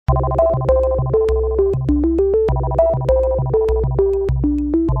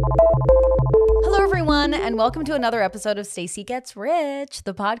everyone, and welcome to another episode of Stacey Gets Rich,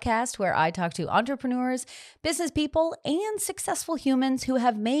 the podcast where I talk to entrepreneurs, business people, and successful humans who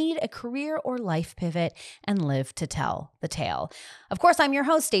have made a career or life pivot and live to tell the tale. Of course, I'm your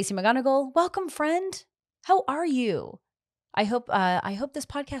host, Stacey McGonigal. Welcome, friend. How are you? I hope this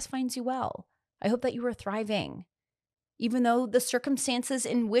podcast finds you well. I hope that you are thriving, even though the circumstances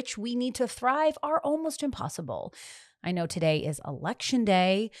in which we need to thrive are almost impossible. I know today is election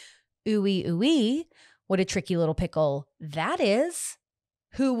day. Ooey, ooey. What a tricky little pickle that is.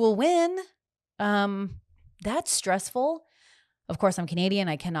 Who will win? That's stressful. Of course, I'm Canadian.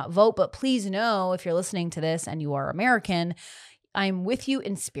 I cannot vote, but please know if you're listening to this and you are American, I'm with you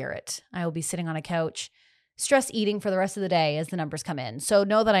in spirit. I will be sitting on a couch, stress eating for the rest of the day as the numbers come in. So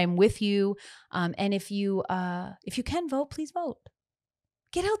know that I'm with you. And if you can vote, please vote.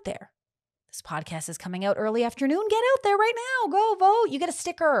 Get out there. This podcast is coming out early afternoon. Get out there right now. Go vote. You get a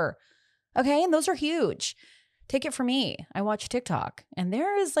sticker. Okay. And those are huge. Take it from me. I watch TikTok and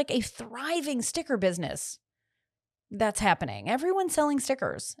there is like a thriving sticker business that's happening. Everyone's selling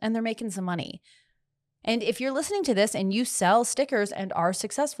stickers and they're making some money. And if you're listening to this and you sell stickers and are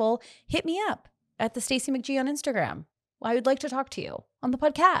successful, hit me up at the Stacey McG on Instagram. I would like to talk to you on the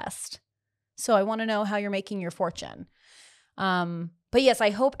podcast. So I want to know how you're making your fortune. But yes, I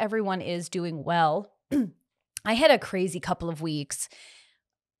hope everyone is doing well. I had a crazy couple of weeks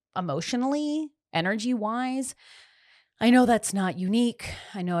emotionally, energy-wise. I know that's not unique.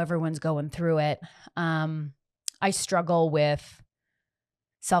 I know everyone's going through it. I struggle with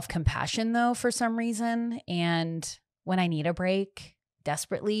self-compassion though for some reason. And when I need a break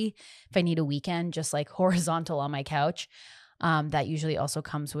desperately, if I need a weekend just like horizontal on my couch, that usually also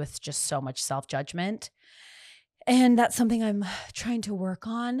comes with just so much self-judgment. And that's something I'm trying to work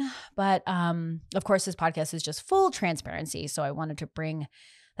on. But of course, this podcast is just full transparency. So I wanted to bring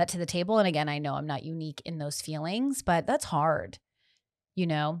that to the table. And again, I know I'm not unique in those feelings, but that's hard, you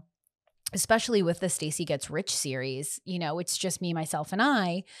know, especially with the Stacey Gets Rich series. You know, it's just me, myself, and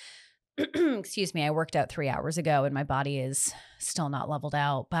I. Excuse me. I worked out 3 hours ago and my body is still not leveled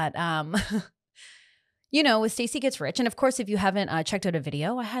out. But you know, with Stacey Gets Rich. And of course, if you haven't checked out a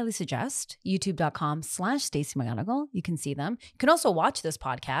video, I highly suggest youtube.com/Stacey McGonigal. You can see them. You can also watch this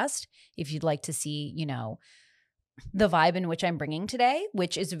podcast if you'd like to see, you know, the vibe in which I'm bringing today,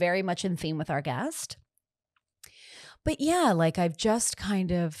 which is very much in theme with our guest. But yeah, like I've just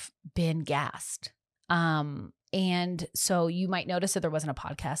kind of been gassed. And so you might notice that there wasn't a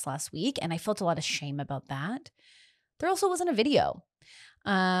podcast last week and I felt a lot of shame about that. There also wasn't a video.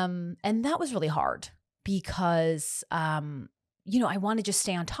 And that was really hard. Because, you know, I want to just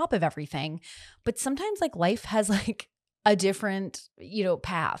stay on top of everything. But sometimes like life has like a different, you know,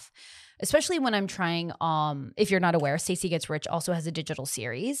 path, especially when I'm trying, if you're not aware, Stacey Gets Rich also has a digital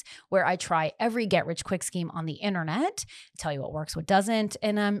series where I try every get rich quick scheme on the internet, tell you what works, what doesn't.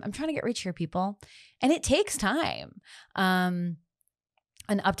 And I'm trying to get rich here, people. And it takes time. An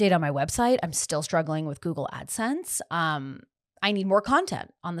update on my website. I'm still struggling with Google AdSense. I need more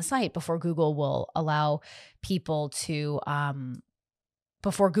content on the site before Google will allow people to,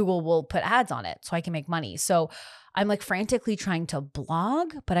 before Google will put ads on it so I can make money. So I'm like frantically trying to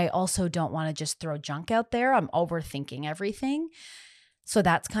blog, but I also don't want to just throw junk out there. I'm overthinking everything. So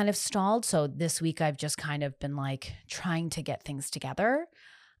that's kind of stalled. So this week I've just kind of been like trying to get things together.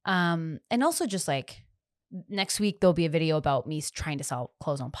 And also just like next week, there'll be a video about me trying to sell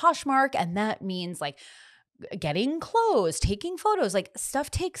clothes on Poshmark. And that means like getting clothes, taking photos, like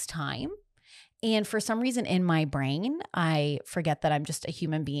stuff takes time. And for some reason in my brain, I forget that I'm just a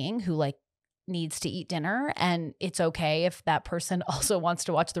human being who like needs to eat dinner. And it's okay if that person also wants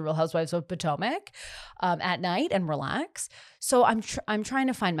to watch The Real Housewives of Potomac at night and relax. So I'm trying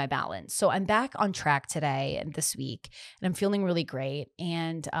to find my balance. So I'm back on track today and this week, and I'm feeling really great.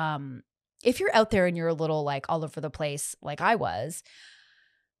 And if you're out there and you're a little like all over the place like I was,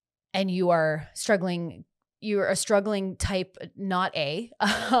 and you're a struggling type, not A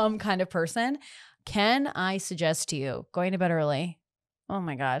kind of person, can I suggest to you going to bed early? Oh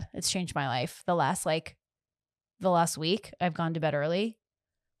my God, it's changed my life. The last week I've gone to bed early,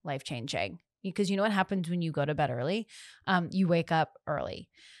 life changing. Because you know what happens when you go to bed early? You wake up early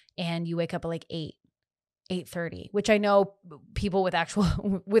and you wake up at like 8:30, which I know people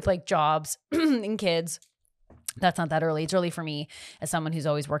with like jobs and kids, that's not that early. It's early for me as someone who's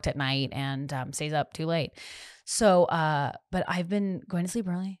always worked at night and stays up too late. So, but I've been going to sleep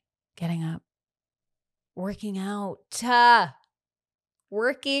early, getting up, working out.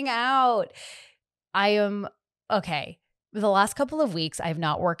 I am, okay. The last couple of weeks I've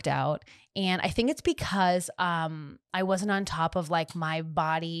not worked out. And I think it's because I wasn't on top of like my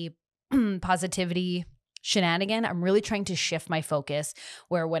body positivity shenanigan. I'm really trying to shift my focus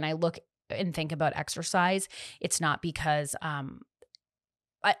where when I look and think about exercise, it's not because I'm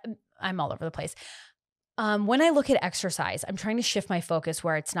all over the place. When I look at exercise, I'm trying to shift my focus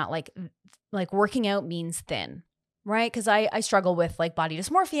where it's not like working out means thin, right? Because I struggle with like body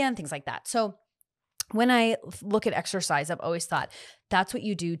dysmorphia and things like that. So when I look at exercise, I've always thought that's what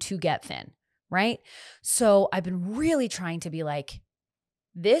you do to get thin, right? So I've been really trying to be like,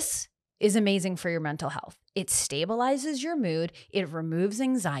 this is amazing for your mental health. It stabilizes your mood. It removes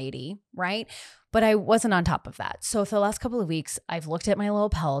anxiety, right? But I wasn't on top of that. So for the last couple of weeks, I've looked at my little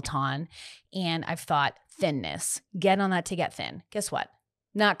Peloton and I've thought thinness, get on that to get thin. Guess what?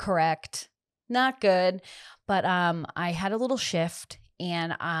 Not correct, not good. But I had a little shift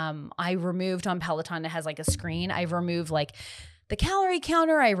and I removed on Peloton, it has like a screen. I removed like the calorie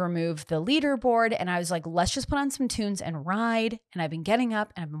counter, I removed the leaderboard, and I was like, let's just put on some tunes and ride. And I've been getting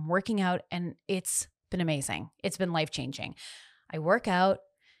up and I've been working out and it's been amazing. It's been life-changing. I work out,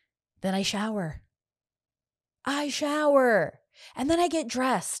 then I shower. And then I get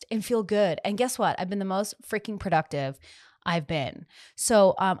dressed and feel good. And guess what? I've been the most freaking productive I've been.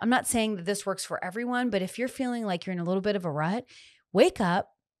 So I'm not saying that this works for everyone, but if you're feeling like you're in a little bit of a rut, wake up.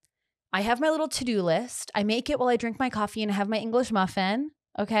 I have my little to-do list. I make it while I drink my coffee and I have my English muffin.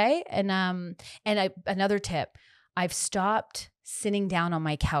 Okay. Another tip, I've stopped sitting down on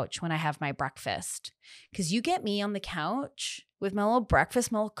my couch when I have my breakfast. Because you get me on the couch with my little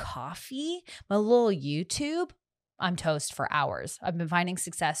breakfast, my little coffee, my little YouTube, I'm toast for hours. I've been finding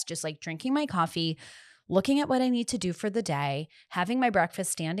success just like drinking my coffee, looking at what I need to do for the day, having my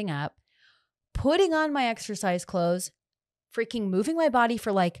breakfast, standing up, putting on my exercise clothes, freaking moving my body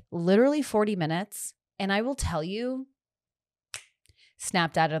for like literally 40 minutes. And I will tell you,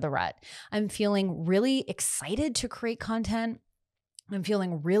 snapped out of the rut. I'm feeling really excited to create content. I'm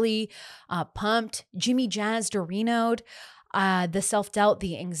feeling really pumped, Jimmy Jazzed or Reno'd. The self-doubt,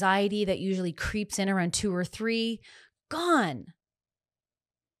 the anxiety that usually creeps in around 2 or 3, gone.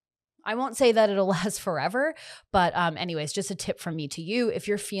 I won't say that it'll last forever, but anyways, just a tip from me to you. If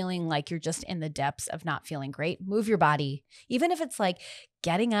you're feeling like you're just in the depths of not feeling great, move your body. Even if it's like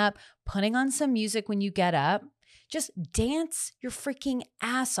getting up, putting on some music when you get up, just dance your freaking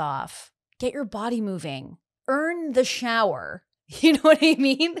ass off. Get your body moving. Earn the shower. You know what I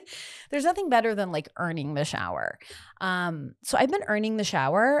mean? There's nothing better than like earning the shower. So I've been earning the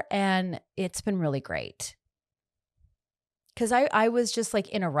shower and it's been really great. Because I was just like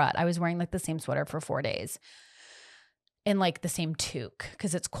in a rut. I was wearing like the same sweater for 4 days and like the same toque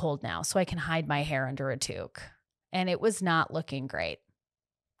because it's cold now. So I can hide my hair under a toque. And it was not looking great.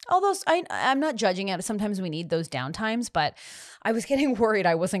 Although I'm not judging it. Sometimes we need those downtimes, but I was getting worried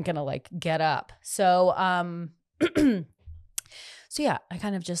I wasn't going to like get up. So, so yeah, I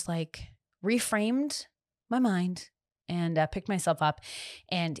kind of just like reframed my mind and picked myself up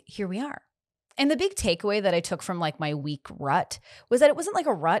and here we are. And the big takeaway that I took from like my week rut was that it wasn't like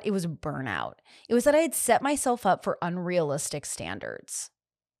a rut, it was burnout. It was that I had set myself up for unrealistic standards.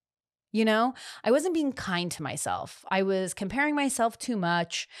 You know, I wasn't being kind to myself. I was comparing myself too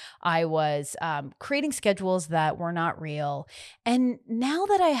much. I was creating schedules that were not real. And now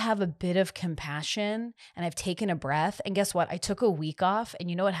that I have a bit of compassion and I've taken a breath, and guess what? I took a week off and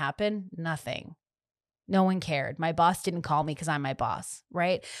you know what happened? Nothing. No one cared. My boss didn't call me because I'm my boss,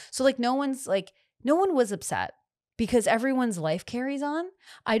 right? So like no one was upset because everyone's life carries on.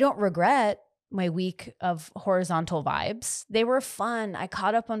 I don't regret my week of horizontal vibes. They were fun. I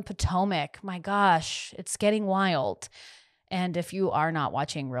caught up on Potomac. My gosh, it's getting wild. And if you are not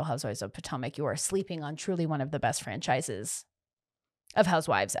watching Real Housewives of Potomac, you are sleeping on truly one of the best franchises of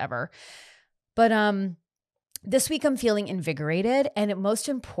housewives ever. But this week I'm feeling invigorated, and most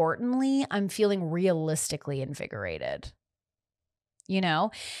importantly, I'm feeling realistically invigorated. You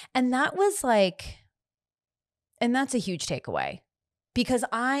know? And that was like, and that's a huge takeaway. Because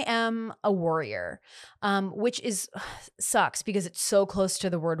I am a warrior, which sucks because it's so close to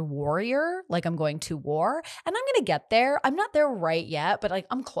the word warrior, like I'm going to war. And I'm going to get there. I'm not there right yet, but like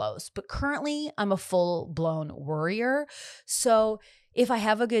I'm close. But currently I'm a full-blown warrior. So if I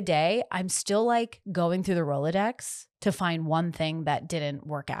have a good day, I'm still like going through the Rolodex to find one thing that didn't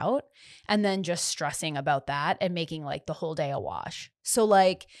work out and then just stressing about that and making like the whole day a wash. So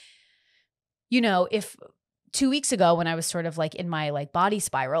like, you know, if 2 weeks ago when I was sort of like in my like body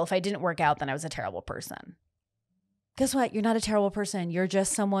spiral, if I didn't work out, then I was a terrible person. Guess what? You're not a terrible person. You're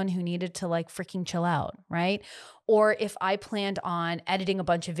just someone who needed to like freaking chill out, right? Or if I planned on editing a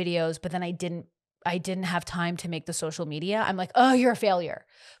bunch of videos, but then I didn't have time to make the social media, I'm like, oh, you're a failure.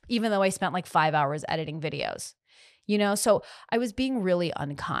 Even though I spent like 5 hours editing videos. So I was being really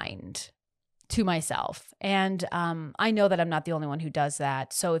unkind to myself. And I know that I'm not the only one who does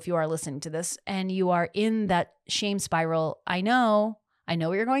that. So if you are listening to this and you are in that shame spiral, I know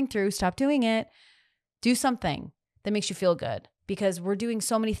what you're going through. Stop doing it. Do something that makes you feel good, because we're doing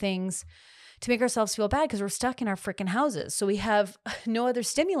so many things to make ourselves feel bad because we're stuck in our freaking houses. So we have no other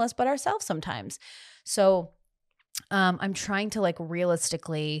stimulus but ourselves sometimes. So I'm trying to like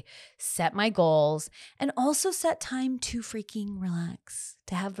realistically set my goals and also set time to freaking relax,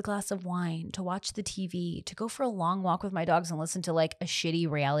 to have the glass of wine, to watch the TV, to go for a long walk with my dogs and listen to like a shitty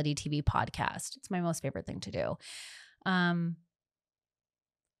reality TV podcast. It's my most favorite thing to do.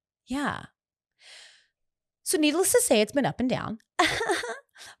 Yeah. So needless to say, it's been up and down.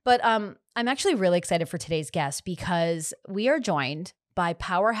 But I'm actually really excited for today's guest because we are joined by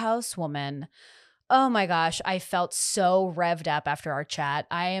powerhouse woman. Oh my gosh, I felt so revved up after our chat.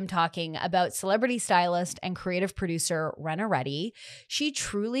 I am talking about celebrity stylist and creative producer REDDIE. She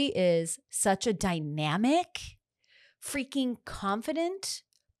truly is such a dynamic, freaking confident,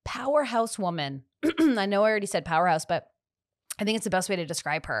 powerhouse woman. I know I already said powerhouse, but I think it's the best way to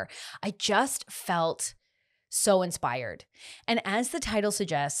describe her. I just felt so inspired. And as the title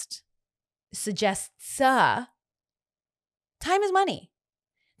suggests, time is money.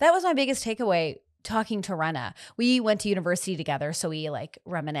 That was my biggest takeaway talking to RENNA. We went to university together, so we like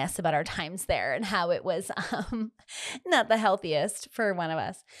reminisce about our times there and how it was not the healthiest for one of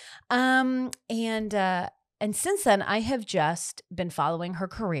us. And since then, I have just been following her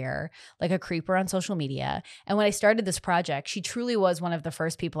career like a creeper on social media. And when I started this project, she truly was one of the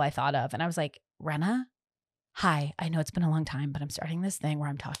first people I thought of. And I was like, RENNA, hi, I know it's been a long time, but I'm starting this thing where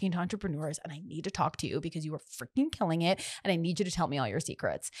I'm talking to entrepreneurs and I need to talk to you because you are freaking killing it. And I need you to tell me all your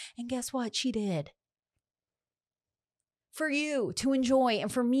secrets. And guess what? She did. For you to enjoy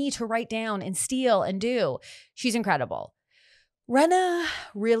and for me to write down and steal and do. She's incredible. RENNA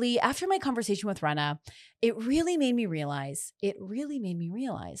really, after my conversation with RENNA, it really made me realize.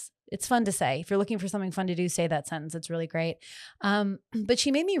 It's fun to say. If you're looking for something fun to do, say that sentence. It's really great. But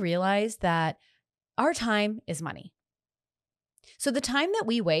she made me realize that our time is money. So the time that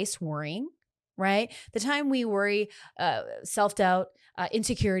we waste worrying, right? The time we worry, self-doubt,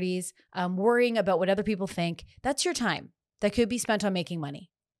 insecurities, worrying about what other people think, that's your time that could be spent on making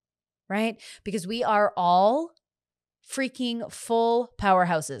money, right? Because we are all freaking full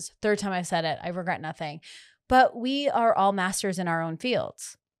powerhouses. Third time I've said it, I regret nothing. But we are all masters in our own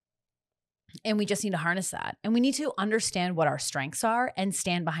fields. And we just need to harness that. And we need to understand what our strengths are and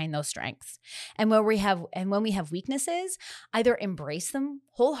stand behind those strengths. And when we have weaknesses, either embrace them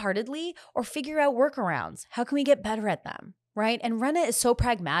wholeheartedly or figure out workarounds. How can we get better at them? Right? And RENNA is so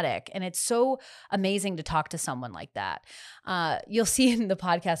pragmatic, and it's so amazing to talk to someone like that. You'll see in the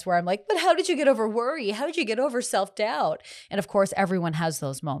podcast where I'm like, but how did you get over worry? How did you get over self-doubt? And of course, everyone has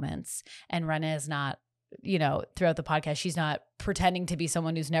those moments. And RENNA is not, throughout the podcast, she's not pretending to be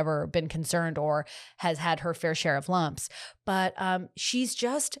someone who's never been concerned or has had her fair share of lumps. But she's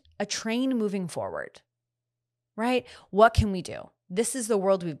just a train moving forward, right? What can we do? This is the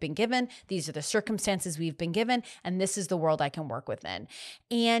world we've been given. These are the circumstances we've been given. And this is the world I can work within.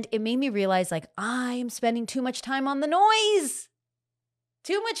 And it made me realize like I'm spending too much time on the noise.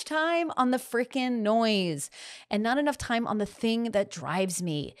 Too much time on the freaking noise and not enough time on the thing that drives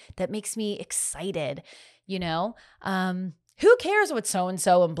me, that makes me excited. Who cares what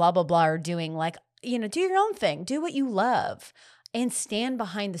so-and-so and blah, blah, blah are doing? Like, do your own thing. Do what you love and stand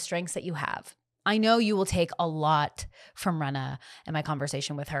behind the strengths that you have. I know you will take a lot from RENNA and my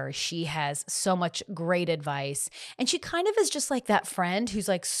conversation with her. She has so much great advice. And she kind of is just like that friend who's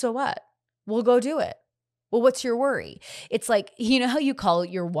like, so what? We'll go do it. Well, what's your worry? It's like, how you call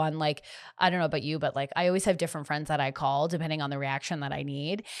your one, like, I don't know about you, but like I always have different friends that I call depending on the reaction that I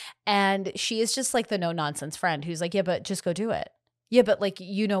need. And she is just like the no nonsense friend who's like, yeah, but just go do it. Yeah, but like,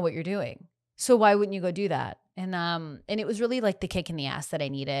 you know what you're doing. So why wouldn't you go do that? And it was really like the kick in the ass that I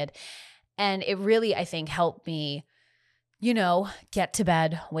needed. And it really, I think, helped me, get to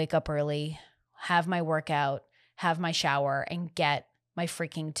bed, wake up early, have my workout, have my shower, and get my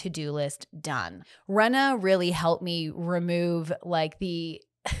freaking to-do list done. RENNA really helped me remove like the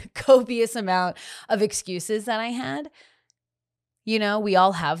copious amount of excuses that I had. We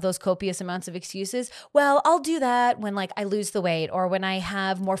all have those copious amounts of excuses. Well, I'll do that when like I lose the weight or when I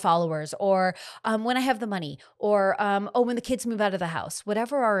have more followers or when I have the money or when the kids move out of the house.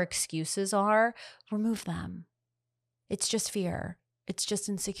 Whatever our excuses are, remove them. It's just fear. It's just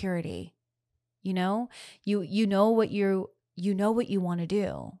insecurity. You know what you want to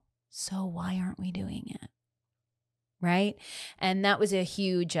do. So why aren't we doing it? right? And that was a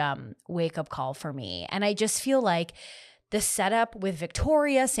huge wake-up call for me. And I just feel like the setup with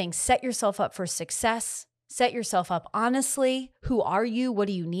Victoria saying, set yourself up for success, set yourself up honestly. Who are you? What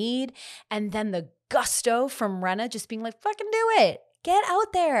do you need? And then the gusto from RENNA just being like, fucking do it. Get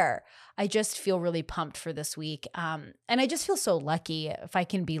out there. I just feel really pumped for this week. And I just feel so lucky, if I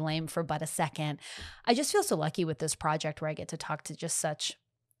can be lame for but a second. I just feel so lucky with this project where I get to talk to just such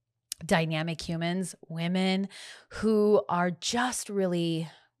dynamic humans, women who are just really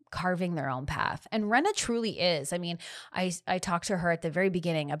carving their own path. And RENNA truly is. I mean, I talked to her at the very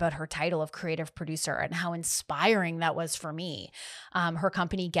beginning about her title of creative producer and how inspiring that was for me. Her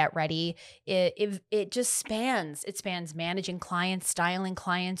company, Get Ready, it just spans. It spans managing clients, styling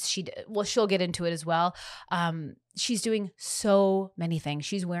clients. She'll get into it as well. She's doing so many things.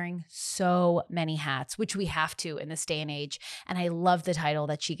 She's wearing so many hats, which we have to in this day and age. And I love the title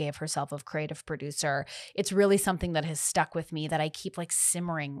that she gave herself of creative producer. It's really something that has stuck with me that I keep like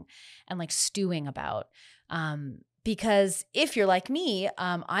simmering and like stewing about. Because if you're like me,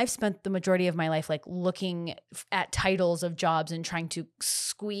 I've spent the majority of my life like looking at titles of jobs and trying to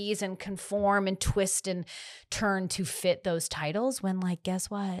squeeze and conform and twist and turn to fit those titles when, like, guess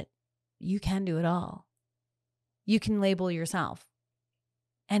what? You can do it all. You can label yourself,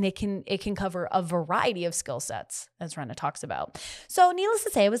 and it can cover a variety of skill sets, as RENNA talks about. So needless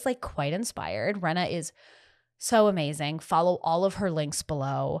to say, I was like quite inspired. RENNA is so amazing. Follow all of her links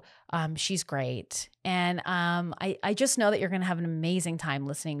below. She's great. And I just know that you're going to have an amazing time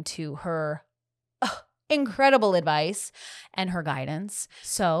listening to her incredible advice and her guidance.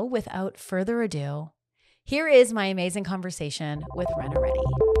 So without further ado, here is my amazing conversation with RENNA REDDIE.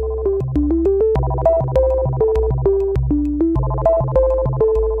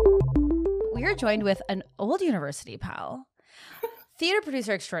 We are joined with an old university pal, theater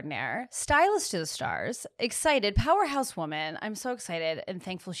producer extraordinaire, stylist to the stars, excited, powerhouse woman. I'm so excited and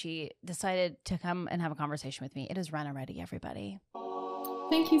thankful she decided to come and have a conversation with me. It is RENNA REDDIE, everybody.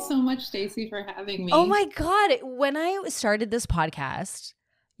 Thank you so much, Stacey, for having me. Oh my God. When I started this podcast,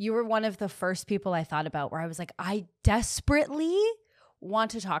 you were one of the first people I thought about where I was like, I desperately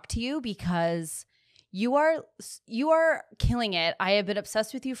want to talk to you because you are killing it. I have been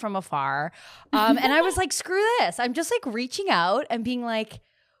obsessed with you from afar. And I was like, screw this. I'm just like reaching out and being like,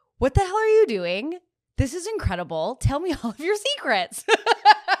 what the hell are you doing? This is incredible. Tell me all of your secrets.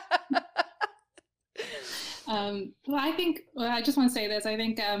 I just want to say this. I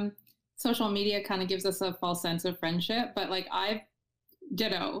think social media kind of gives us a false sense of friendship, but like I've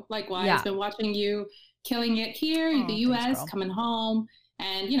been watching you killing it here in the US, thanks, coming home.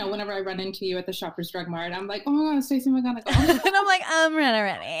 And, you know, whenever I run into you at the Shoppers Drug Mart, I'm like, oh my God, Stacey McGonagall. And I'm like, RENNA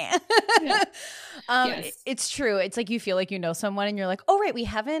REDDIE. Yeah. Yes. It's true. It's like you feel like you know someone and you're like, oh, right, we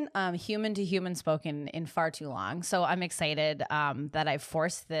haven't human to human spoken in far too long. So I'm excited that I've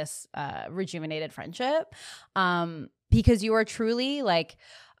forced this rejuvenated friendship because you are truly like,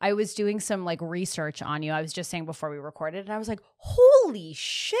 I was doing some like research on you. I was just saying before we recorded and I was like, holy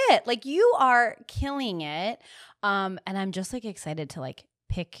shit, like you are killing it. And I'm just like excited to like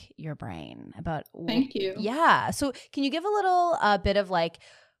pick your brain about. Thank you. Yeah. So can you give a little bit of like,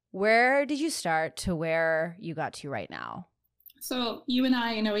 where did you start to where you got to right now? So you and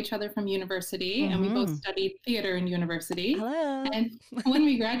I know each other from university, and we both studied theater in university. Hello. And when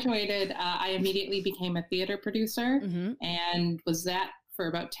we graduated, I immediately became a theater producer and was that for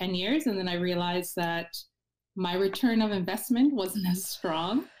about 10 years. And then I realized that my return of investment wasn't as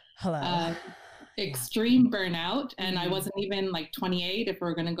strong. Hello. Extreme burnout. And I wasn't even like 28 if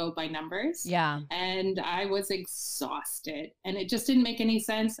we're going to go by numbers. Yeah. And I was exhausted and it just didn't make any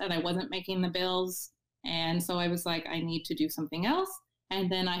sense. And I wasn't making the bills. And so I was like, I need to do something else. And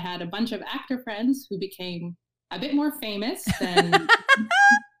then I had a bunch of actor friends who became a bit more famous than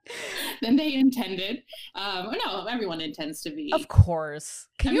than they intended. No, everyone intends to be. Of course.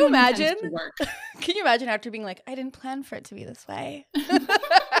 Can you imagine? Can you imagine after being like, I didn't plan for it to be this way?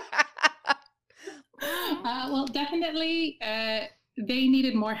 Well, definitely they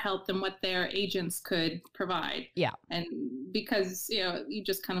needed more help than what their agents could provide. Yeah. And because, you know, you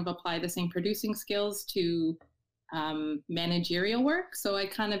just kind of apply the same producing skills to managerial work. So I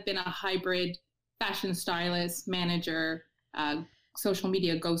kind of been a hybrid fashion stylist, manager, social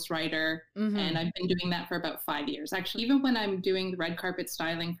media ghostwriter, and I've been doing that for about 5 years. Actually, even when I'm doing the red carpet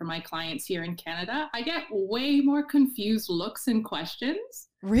styling for my clients here in Canada, I get way more confused looks and questions.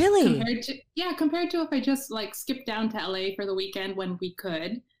 Really? Compared to if I just like skipped down to LA for the weekend when we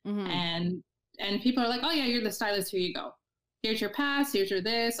could, and people are like, oh yeah, you're the stylist, here you go. Here's your pass, here's your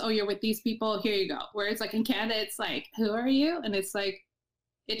this, oh, you're with these people, here you go. Where it's like in Canada, it's like, who are you? And it's like,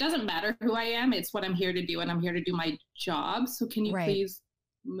 it doesn't matter who I am. It's what I'm here to do, and I'm here to do my job. So can you please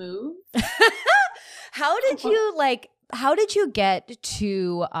move? How did you get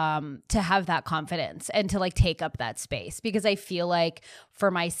to have that confidence and to like take up that space? Because I feel like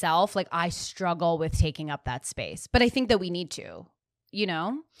for myself, like I struggle with taking up that space, but I think that we need to, you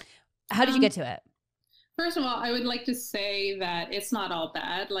know. How did you get to it? First of all, I would like to say that it's not all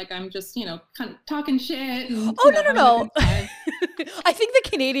bad. Like, I'm just, you know, kind of talking shit. And, no. I think the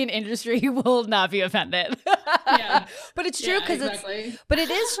Canadian industry will not be offended. Yeah. But it's true because but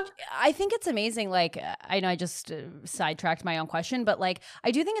it is, I think it's amazing. Like, I know I just sidetracked my own question, but like,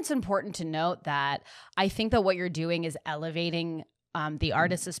 I do think it's important to note that I think that what you're doing is elevating the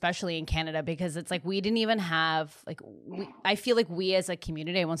artists, especially in Canada, because it's like we didn't even have, like, I feel like we as a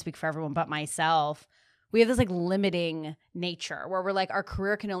community, I won't speak for everyone, but myself, we have this like limiting nature where we're like, our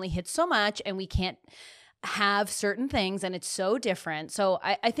career can only hit so much and we can't have certain things, and it's so different. So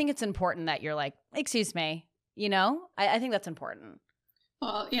I think it's important that you're like, excuse me, you know, I think that's important.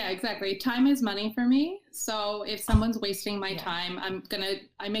 Well, yeah, exactly. Time is money for me. So if someone's wasting my time,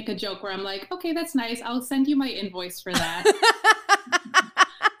 I make a joke where I'm like, okay, that's nice. I'll send you my invoice for that.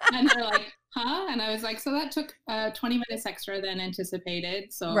 And they're like, huh? And I was like, so that took 20 minutes extra than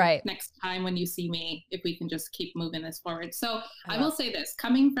anticipated. So next time when you see me, if we can just keep moving this forward. So I will say this,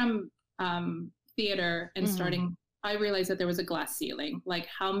 coming from theater and starting, I realized that there was a glass ceiling. Like,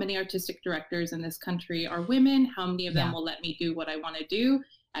 how many artistic directors in this country are women? How many of them will let me do what I want to do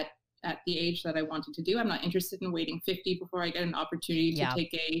at the age that I wanted to do? I'm not interested in waiting 50 before I get an opportunity to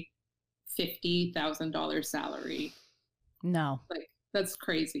take a $50,000 salary. No. Like, that's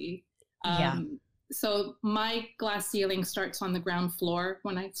crazy. So my glass ceiling starts on the ground floor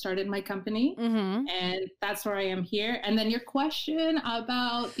when I started my company. And that's where I am here. And then your question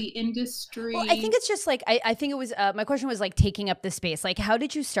about the industry. Well, I think it's just like, I think it was, my question was like taking up the space. Like, how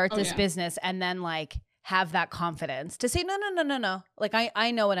did you start this business and then like have that confidence to say, no. Like,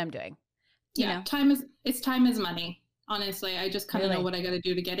 I know what I'm doing. You know? Time is money. Honestly, I just kind of know what I got to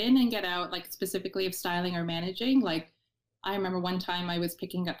do to get in and get out, like specifically of styling or managing. Like, I remember one time I was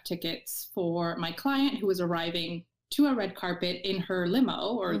picking up tickets for my client who was arriving to a red carpet in her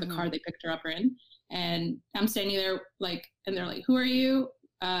limo, or the car they picked her up in. And I'm standing there like, and they're like, who are you?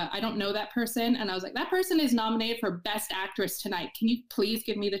 I don't know that person. And I was like, that person is nominated for Best Actress tonight. Can you please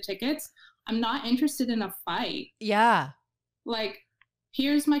give me the tickets? I'm not interested in a fight. Yeah. Like,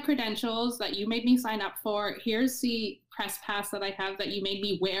 here's my credentials that you made me sign up for. Here's the press pass that I have that you made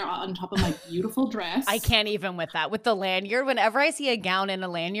me wear on top of my beautiful dress. I can't even with that. With the lanyard, whenever I see a gown and a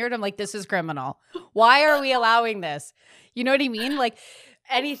lanyard, I'm like, this is criminal. Why are we allowing this? You know what I mean? Like,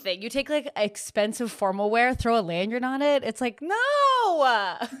 anything. You take like expensive formal wear, throw a lanyard on it. It's like,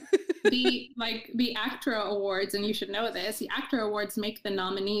 no. The ACTRA Awards, and you should know this, the ACTRA Awards make the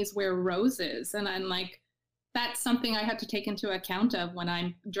nominees wear roses. And I'm like, that's something I have to take into account of when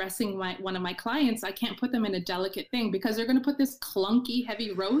I'm dressing one of my clients. I can't put them in a delicate thing because they're going to put this clunky,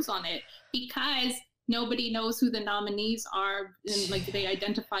 heavy rose on it because nobody knows who the nominees are, and like they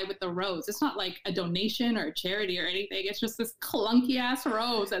identify with the rose. It's not like a donation or a charity or anything. It's just this clunky ass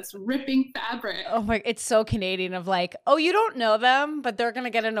rose that's ripping fabric. Oh my, it's so Canadian of like, oh, you don't know them, but they're going to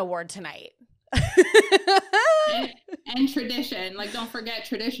get an award tonight. and tradition, like, don't forget,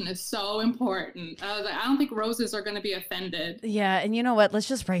 tradition is so important. I was like, I don't think roses are going to be offended. Yeah, and you know what? Let's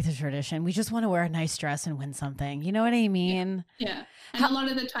just break the tradition. We just want to wear a nice dress and win something. You know what I mean? Yeah. And a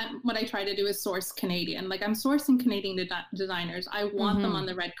lot of the time, what I try to do is source Canadian. Like, I'm sourcing Canadian designers. I want them on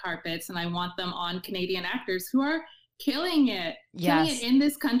the red carpets, and I want them on Canadian actors who are killing it in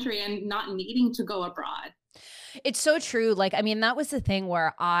this country and not needing to go abroad. It's so true. Like, I mean, that was the thing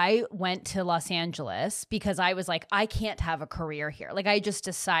where I went to Los Angeles because I was like, I can't have a career here. Like, I just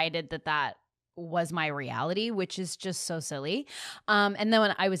decided that was my reality, which is just so silly. And then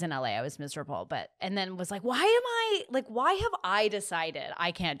when I was in LA, I was miserable, and then was like, why have I decided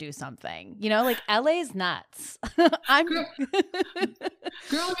I can't do something? You know, like, LA is nuts.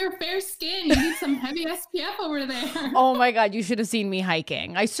 Girl, you're fair skin. You need some heavy SPF over there. Oh my God, you should have seen me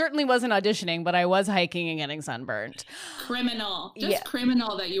hiking. I certainly wasn't auditioning, but I was hiking and getting sunburnt. Criminal. Just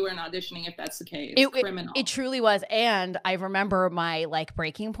criminal that you weren't auditioning if that's the case. Criminal. It truly was. And I remember my like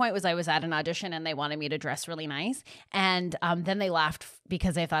breaking point was I was at an audition and they wanted me to dress really nice. And then they laughed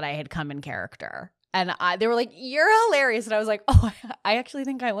because they thought I had come in character. And they were like, you're hilarious. And I was like, oh, I actually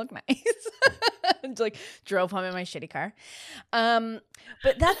think I look nice. And like drove home in my shitty car.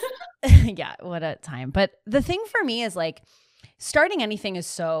 But that's, yeah, what a time. But the thing for me is like starting anything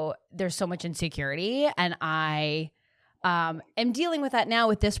is there's so much insecurity. And I I'm dealing with that now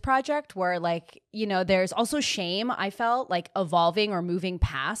with this project where like, you know, there's also shame. I felt like evolving or moving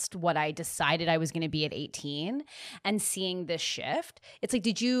past what I decided I was going to be at 18 and seeing this shift. It's like,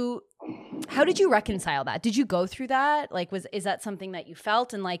 how did you reconcile that? Did you go through that? Like, is that something that you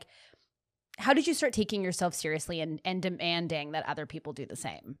felt? And like, how did you start taking yourself seriously and demanding that other people do the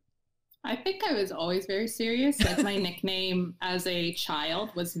same? I think I was always very serious. Like my nickname as a child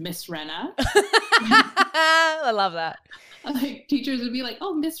was Miss RENNA. I love that. Like teachers would be like,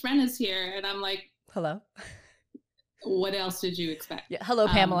 "Oh, Miss RENNA's here," and I'm like, "Hello. What else did you expect?" Yeah. Hello,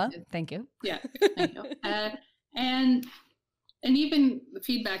 Pamela. Thank you. Yeah, thank you. And even the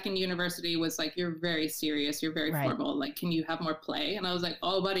feedback in university was like, "You're very serious. You're very formal. Like, can you have more play?" And I was like,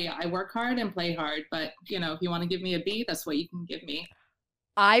 "Oh, buddy, I work hard and play hard, but you know, if you want to give me a B, that's what you can give me."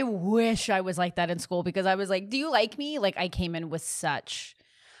 I wish I was like that in school because I was like, do you like me? Like I came in with such.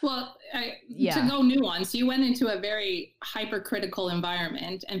 Well, to go nuance, you went into a very hypercritical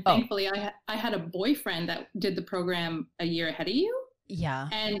environment. And thankfully I had a boyfriend that did the program a year ahead of you. Yeah.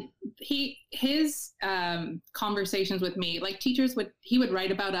 And his conversations with me, like he would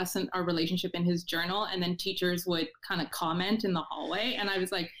write about us and our relationship in his journal. And then teachers would kind of comment in the hallway. And I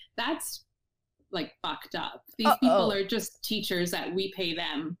was like, that's like fucked up. These people are just teachers that we pay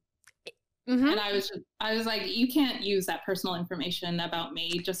them. Mm-hmm. And I was like, you can't use that personal information about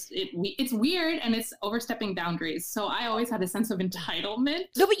me. It's weird and it's overstepping boundaries. So I always had a sense of entitlement.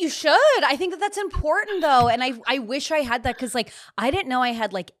 No, but you should. I think that's important though. And I wish I had that because like I didn't know I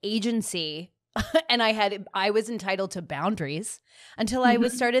had like agency and I was entitled to boundaries until I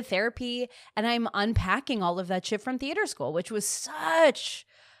started therapy, and I'm unpacking all of that shit from theater school, which was such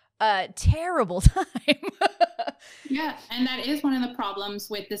a terrible time. Yeah, and that is one of the problems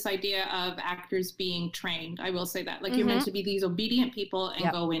with this idea of actors being trained. I will say that. Like you're meant to be these obedient people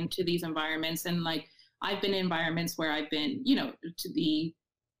and go into these environments. And like I've been in environments where I've been, you know, to the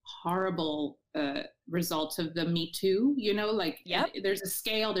horrible results of the Me Too, you know, like there's a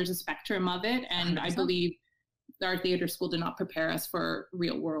scale, there's a spectrum of it. And 100%. I believe our theater school did not prepare us for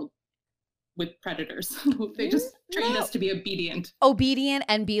real world with predators. They just trained us to be obedient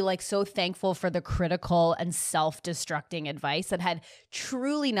and be like so thankful for the critical and self-destructing advice that had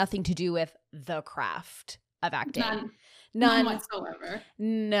truly nothing to do with the craft of acting. None whatsoever.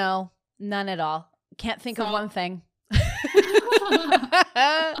 No, none at all. Can't think of one thing.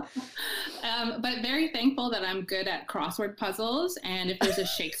 But very thankful that I'm good at crossword puzzles, and if there's a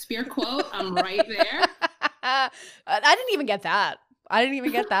Shakespeare quote, I'm right there. I didn't even get that.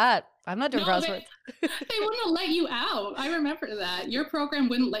 I'm not doing crosswords. They wouldn't let you out. I remember that. Your program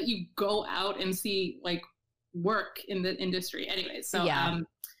wouldn't let you go out and see like work in the industry. Anyway, so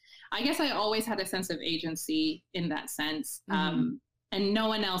I guess I always had a sense of agency in that sense. And no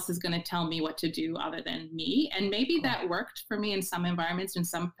one else is going to tell me what to do other than me. And maybe that worked for me in some environments, in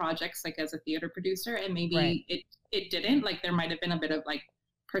some projects, like as a theater producer, and maybe it didn't. Like there might have been a bit of like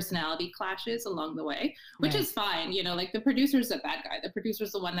personality clashes along the way, which is fine. You know, like the producer's the bad guy. The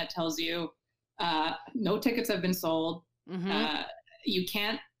producer's the one that tells you no tickets have been sold. You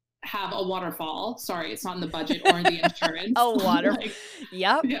can't have a waterfall. Sorry, it's not in the budget or in the insurance. A water. Like,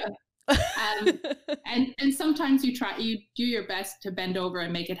 yeah. And sometimes you do your best to bend over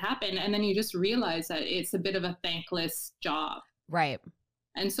and make it happen. And then you just realize that it's a bit of a thankless job. Right.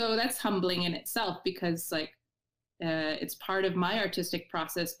 And so that's humbling in itself because like, it's part of my artistic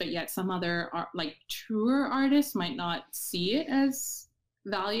process, but yet some other like truer artists might not see it as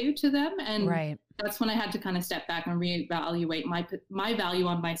value to them. And that's when I had to kind of step back and reevaluate my value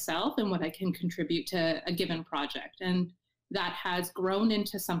on myself and what I can contribute to a given project. And that has grown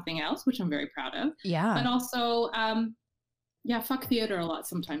into something else, which I'm very proud of. Yeah. But also, fuck theater a lot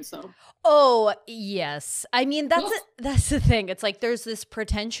sometimes though. Oh, yes. I mean, that's the thing. It's like there's this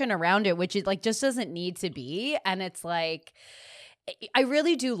pretension around it, which is like just doesn't need to be. And it's like, I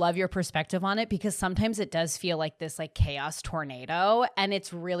really do love your perspective on it because sometimes it does feel like this like chaos tornado. And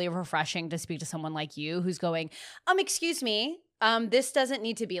it's really refreshing to speak to someone like you who's going, excuse me, this doesn't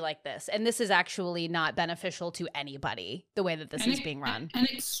need to be like this. And this is actually not beneficial to anybody, the way that this is being run. An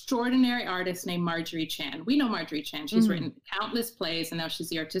extraordinary artist named Marjorie Chan. We know Marjorie Chan. She's written countless plays, and now she's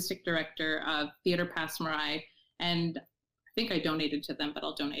the artistic director of Theatre Passe Muraille. And I think I donated to them, but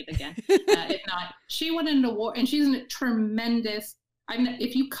I'll donate again. If not, she won an award, and she's a tremendous,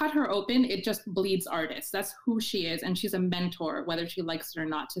 if you cut her open, it just bleeds artists. That's who she is. And she's a mentor, whether she likes it or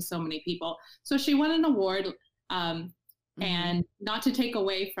not, to so many people. So she won an award, and not to take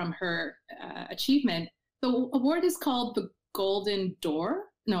away from her achievement, the award is called the Golden Door.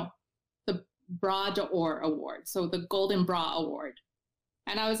 No, the Bras d'Or Award. So the Golden Bra Award.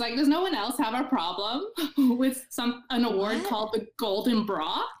 And I was like, does no one else have a problem with an award called the Golden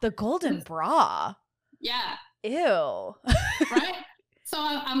Bra? The Golden Bra? Yeah. Ew. Right? So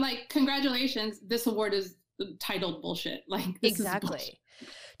I'm like, congratulations. This award is titled bullshit. Like, this exactly. is bullshit.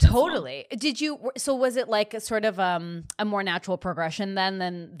 Totally. So was it like a sort of a more natural progression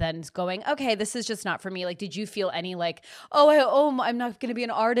than going, okay, this is just not for me? Like, did you feel any like, I'm not going to be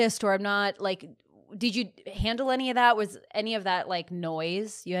an artist, or I'm not like, did you handle any of that? Was any of that like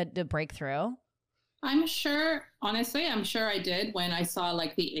noise you had to break through? Honestly, I'm sure I did when I saw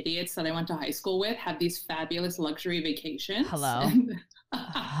like the idiots that I went to high school with have these fabulous luxury vacations. Hello.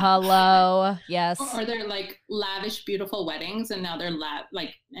 Hello. Yes. Or they're like lavish, beautiful weddings, and now they're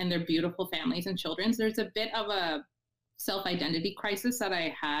and they're beautiful families and children. There's a bit of a self-identity crisis that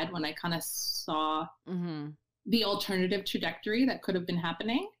I had when I kind of saw the alternative trajectory that could have been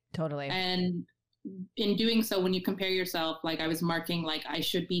happening. Totally. And in doing so, when you compare yourself, like I was marking, like I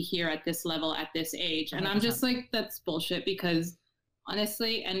should be here at this level at this age. And 100%. I'm just like, that's bullshit, because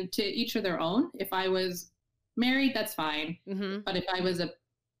honestly, and to each of their own, if I was married, that's fine. But if I was a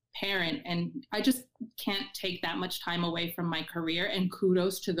parent, and I just can't take that much time away from my career, and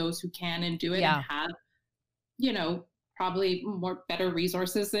kudos to those who can and do it and have, probably better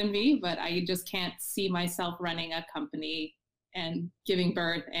resources than me, but I just can't see myself running a company and giving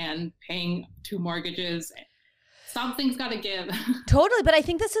birth and paying 2 mortgages. Something's got to give. Totally. But I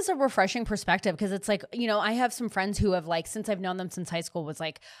think this is a refreshing perspective, because it's like, I have some friends who have like, since I've known them since high school, was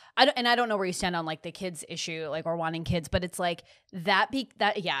like, I don't know where you stand on like the kids issue, like, or wanting kids, but it's like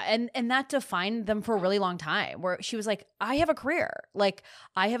and that defined them for a really long time, where she was like, I have a career, like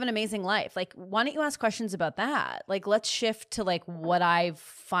I have an amazing life. Like, why don't you ask questions about that? Like, let's shift to like what I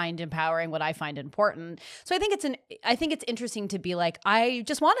find empowering, what I find important. So I think it's interesting to be like, I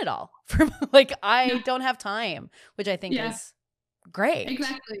just want it all from like, I don't have time, which I think is great.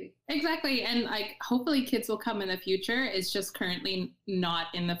 Exactly. And like, hopefully kids will come in the future. It's just currently not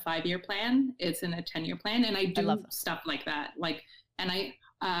in the 5-year plan. It's in a 10-year plan. And I do stuff like that. Like, and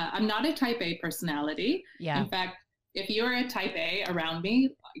I'm not a type A personality. Yeah. In fact, if you're a type A around me,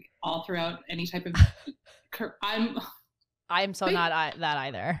 like all throughout any type of, I'm so not that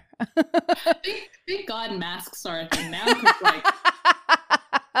either. Thank God masks are a thing now.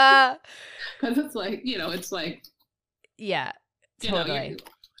 Because it's like, it's like, yeah, totally.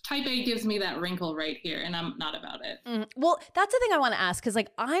 Type A gives me that wrinkle right here, and I'm not about it. Well, that's the thing I want to ask, because like,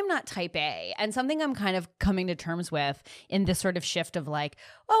 I'm not type A, and something I'm kind of coming to terms with in this sort of shift of like,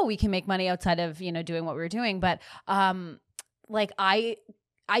 oh, we can make money outside of, doing what we were doing. But like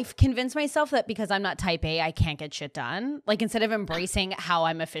I've convinced myself that because I'm not type A, I can't get shit done. Like, instead of embracing how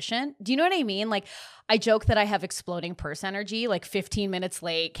I'm efficient. Do you know what I mean? Like, I joke that I have exploding purse energy, like 15 minutes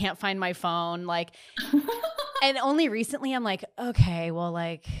late, can't find my phone, like, and only recently I'm like, okay, well,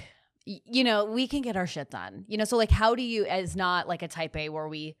 like, we can get our shit done. So like, how do you, as not like a type A, where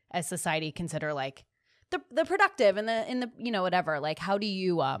we as society consider like the productive and the whatever, like, how do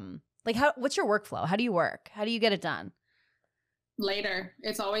you, what's your workflow? How do you work? How do you get it done? Later.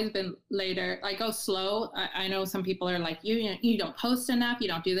 It's always been later. I go slow. I know some people are like, you don't post enough, you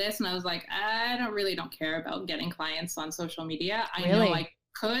don't do this. And I was like, I don't care about getting clients on social media. I know I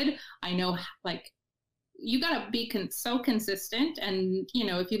could. I know, like, you got to be so consistent. And,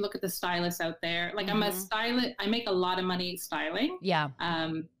 if you look at the stylists out there, like I'm a stylist, I make a lot of money styling. Yeah.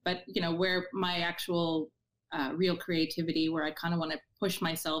 But, where my actual real creativity, where I kind of want to push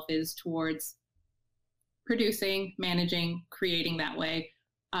myself, is towards producing, managing, creating that way.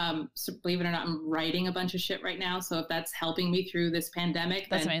 So believe it or not, I'm writing a bunch of shit right now. So if that's helping me through this pandemic,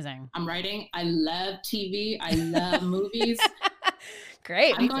 that's amazing. I'm writing. I love TV. I love movies.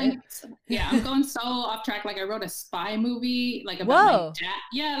 Great. I'm going so off track. Like, I wrote a spy movie, like, about my dad.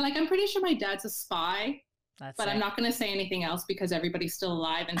 Yeah, like, I'm pretty sure my dad's a spy. But I'm not going to say anything else because everybody's still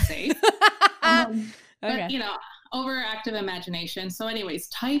alive and safe. Okay. But, overactive imagination. So anyways,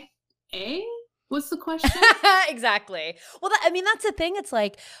 type A? What's the question? Exactly. Well, that's the thing. It's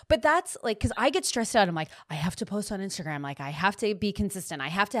like, but that's like, because I get stressed out. I'm like, I have to post on Instagram. Like, I have to be consistent. I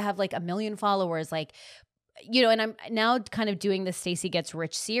have to have like 1 million followers. Like, and I'm now kind of doing the Stacey Gets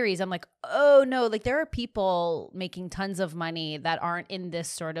Rich series. I'm like, oh no, like, there are people making tons of money that aren't in this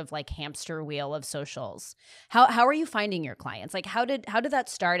sort of like hamster wheel of socials. How are you finding your clients? Like, how did that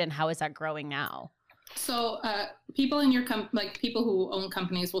start, and how is that growing now? So people in your people who own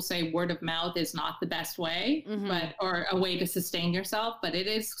companies will say word of mouth is not the best way, or a way to sustain yourself, but it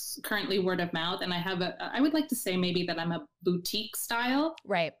is currently word of mouth. And I would like to say maybe that I'm a boutique style,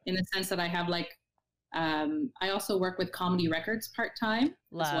 right? In the sense that I have like, I also work with Comedy Records part-time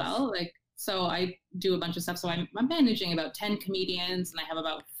as well. Like, So I do a bunch of stuff. So I'm managing about 10 comedians, and I have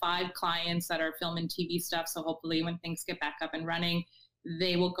about 5 clients that are film and TV stuff. So hopefully when things get back up and running,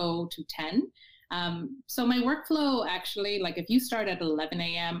 they will go to 10. So my workflow actually, like if you start at 11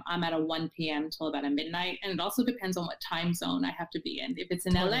 a.m., I'm at a 1 p.m. till about a midnight. And it also depends on what time zone I have to be in. If it's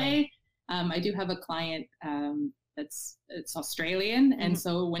in LA, I do have a client it's Australian. And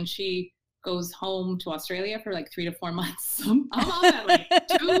so when she goes home to Australia for like 3 to 4 months, I'm on at like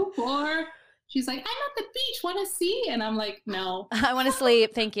 2, 4. She's like, I'm at the beach, want to see? And I'm like, no. I want to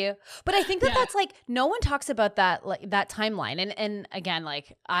sleep. Thank you. But I think that that's like, no one talks about that, like that timeline. And again,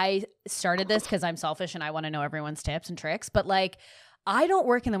 like I started this because I'm selfish and I want to know everyone's tips and tricks. But like, I don't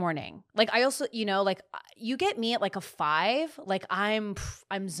work in the morning. Like I also, you know, like you get me at like a 5, like I'm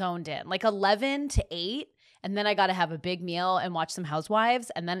zoned in. Like 11 to 8. And then I got to have a big meal and watch some Housewives.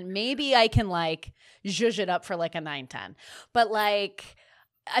 And then maybe I can like zhuzh it up for like a 9, 10. But like,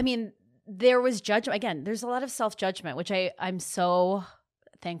 I mean, there was judgment. Again, there's a lot of self-judgment, which I'm so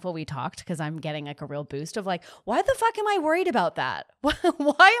thankful we talked, because I'm getting like a real boost of like, why the fuck am I worried about that? Why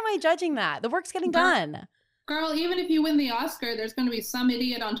am I judging that? The work's getting done. Girl, even if you win the Oscar, there's going to be some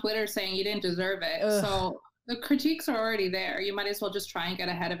idiot on Twitter saying you didn't deserve it. Ugh. So the critiques are already there. You might as well just try and get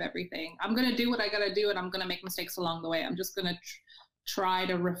ahead of everything. I'm going to do what I got to do, and I'm going to make mistakes along the way. I'm just going to try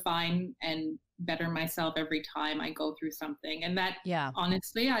to refine and better myself every time I go through something. And that,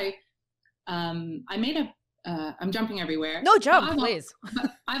 honestly, I made I'm jumping everywhere. No, jump, please.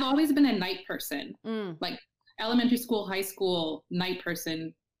 I've always been a night person, like elementary school, high school, night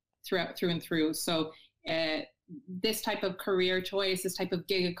person through and through. So this type of career choice, this type of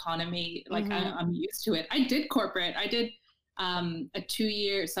gig economy, like I'm used to it. I did corporate. I did a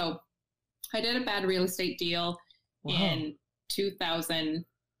 2-year. So I did a bad real estate deal in 2000.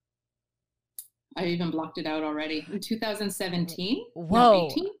 I even blocked it out already. In 2017. Whoa. No,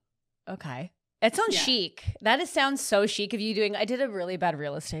 18. Okay. It sounds chic. That sounds so chic of you doing. I did a really bad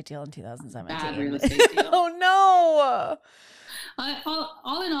real estate deal in 2017. Bad real estate deal. Oh no.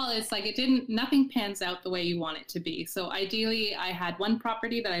 All in all, it's like nothing pans out the way you want it to be. So ideally, I had one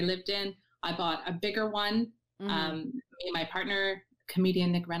property that I lived in. I bought a bigger one. Me and my partner,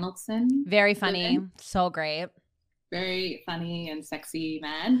 comedian Nick Reynoldson. Very funny. So great. Very funny and sexy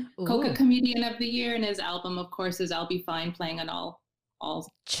man. Ooh. Coca Comedian of the Year, and his album, of course, is I'll Be Fine, playing on all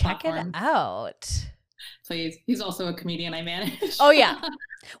check platforms. It out. Please. He's also a comedian I manage. Oh yeah.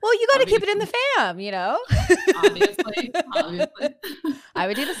 Well, you got to keep it in the fam, you know. Obviously. I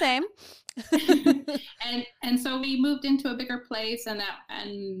would do the same. and so we moved into a bigger place, and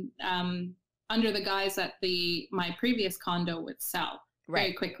under the guise that my previous condo would sell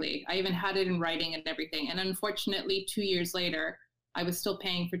very quickly. I even had it in writing and everything. And unfortunately, 2 years later, I was still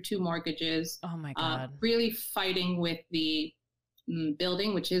paying for 2 mortgages. Oh my God. Really fighting with the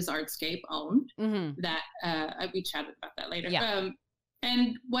building, which is Artscape owned. That we chatted about that later. Yeah.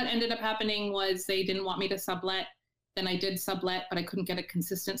 And what ended up happening was they didn't want me to sublet. Then I did sublet, but I couldn't get a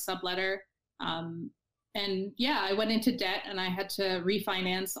consistent subletter. And yeah, I went into debt, and I had to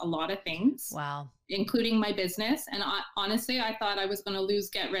refinance a lot of things. Wow. Including my business. And honestly, I thought I was going to lose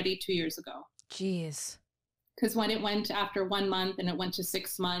Get Ready 2 years ago. Jeez. Because when it went after 1 month, and it went to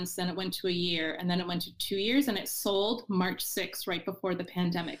 6 months, then it went to a year, and then it went to 2 years, and it sold March 6th, right before the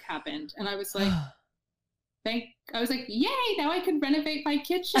pandemic happened. And I was like, yay, now I can renovate my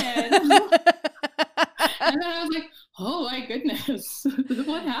kitchen. And then I was like, oh my goodness,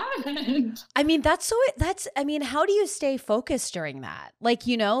 what happened? I mean, how do you stay focused during that? Like,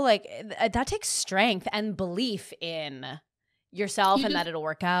 you know, like that takes strength and belief in yourself and that it'll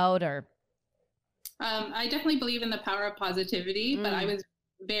work out, or. I definitely believe in the power of positivity, but I was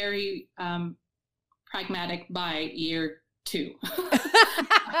very pragmatic by year 2.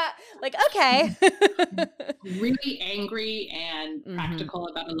 Like, okay. Really angry and practical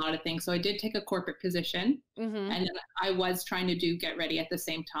about a lot of things. So I did take a corporate position, and then I was trying to do Get Ready at the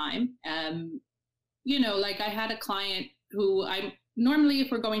same time. You know, like I had a client who normally,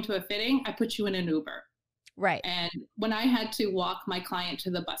 if we're going to a fitting, I put you in an Uber. Right. And when I had to walk my client to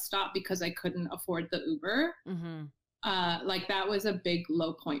the bus stop because I couldn't afford the Uber, like that was a big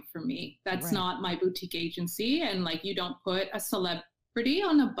low point for me. That's not my boutique agency. And like, you don't put a celebrity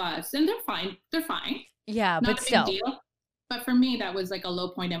on a bus, and they're fine. They're fine. Yeah, not but a still. big deal. But for me, that was like a low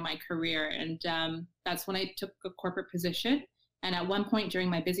point in my career. And that's when I took a corporate position. And at one point during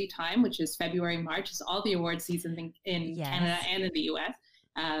my busy time, which is February, March, is all the award season in Canada and in the US,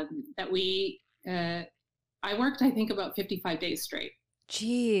 I worked, I think, about 55 days straight.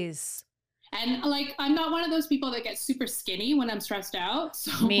 Jeez. And like, I'm not one of those people that gets super skinny when I'm stressed out.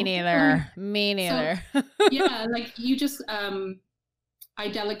 So, Me neither. Me neither. So, yeah, like you just, I I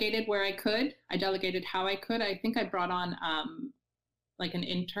delegated where I could. I delegated how I could. I think I brought on like an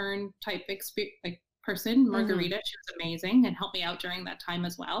intern type person, Margarita. She was amazing and helped me out during that time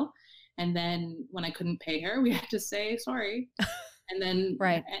as well. And then when I couldn't pay her, we had to say sorry. And then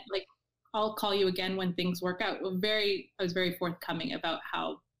right. Like, I'll call you again when things work out. I was very forthcoming about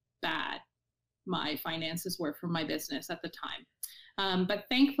how bad my finances were for my business at the time. But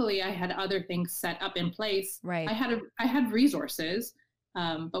thankfully I had other things set up in place. Right. I had resources.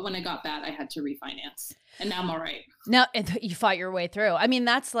 But when I got that, I had to refinance, and now I'm all right. Now you fought your way through. I mean,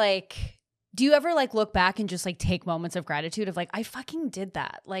 that's like, do you ever like look back and just like take moments of gratitude of like, I fucking did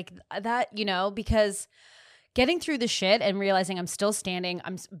that, like that, you know, because getting through the shit and realizing I'm still standing,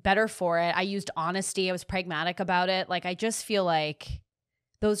 I'm better for it. I used honesty. I was pragmatic about it. Like, I just feel like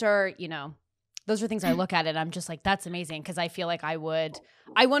those are, you know, those are things I look at it. I'm just like, that's amazing. Cause I feel like I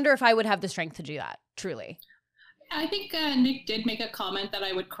wonder if I would have the strength to do that. Truly. I think Nick did make a comment that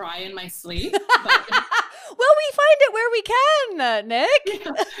I would cry in my sleep. Well, we find it where we can, Nick.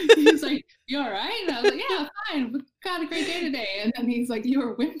 Yeah. He's like, you all right? And I was like, yeah, fine. We got a great day today. And then he's like, you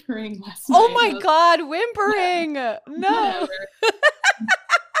were whimpering last night. Oh my God, whimpering. No.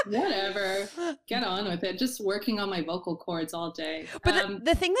 Whatever. Get on with it. Just working on my vocal cords all day. But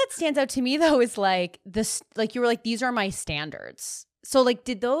the thing that stands out to me though is like this, like you were like, these are my standards. So like,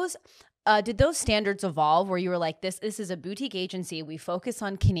 did those standards evolve where you were like, this is a boutique agency. We focus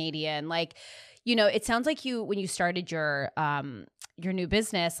on Canadian, like, you know, it sounds like when you started your new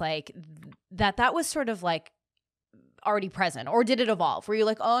business, like that was sort of like already present, or did it evolve? Were you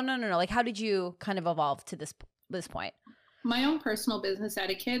like, oh, no. Like, how did you kind of evolve to this point? My own personal business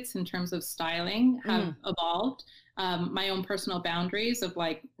etiquettes in terms of styling have evolved. My own personal boundaries of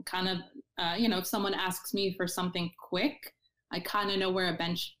like kind of, you know, if someone asks me for something quick, I kind of know where a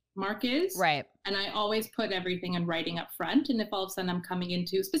benchmark is. Right. And I always put everything in writing up front. And if all of a sudden I'm coming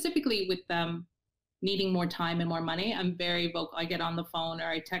into, specifically with needing more time and more money, I'm very vocal. I get on the phone or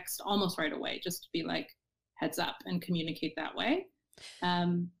I text almost right away just to be like, heads up, and communicate that way.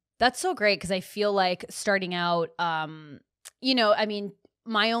 That's so great, because I feel like starting out, you know, I mean,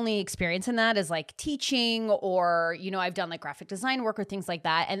 my only experience in that is like teaching, or, you know, I've done like graphic design work or things like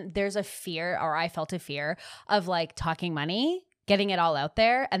that. And there's a fear, or I felt a fear of like talking money, getting it all out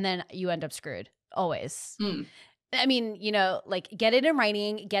there, and then you end up screwed always. I mean, you know, like get it in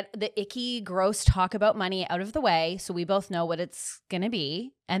writing, get the icky, gross talk about money out of the way so we both know what it's going to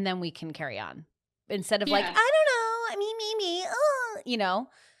be, and then we can carry on instead of like, I don't know, me, you know.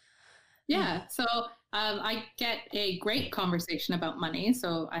 Yeah. So I get a great conversation about money.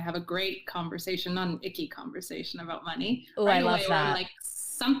 So I have a great conversation, not an icky conversation about money. Oh, I love that. Like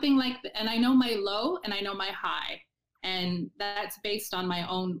something like, and I know my low and I know my high, and that's based on my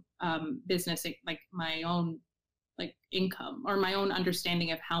own business, like my own like income or my own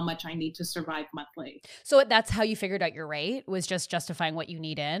understanding of how much I need to survive monthly. So that's how you figured out your rate, was just justifying what you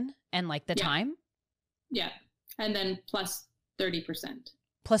need in and like the time? Yeah. And then plus 30%.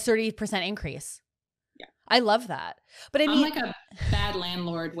 Plus 30% increase. Yeah. I love that. But I mean, I'm like a bad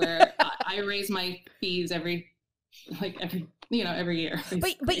landlord where I raise my fees every year.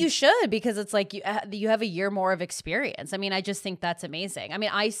 Basically. But you should, because it's like you have a year more of experience. I mean, I just think that's amazing. I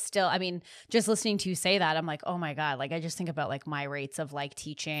mean, just listening to you say that, I'm like, oh my God, like I just think about like my rates of like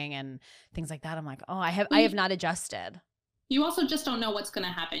teaching and things like that. I'm like, oh, I have not adjusted. You also just don't know what's going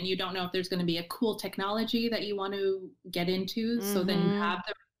to happen. You don't know if there's going to be a cool technology that you want to get into. So then you have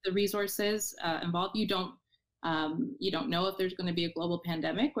the resources involved. You don't know if there's going to be a global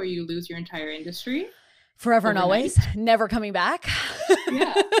pandemic where you lose your entire industry. Forever overnight. And always, never coming back.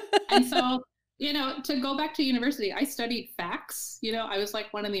 Yeah. And so, you know, to go back to university, I studied facts. You know, I was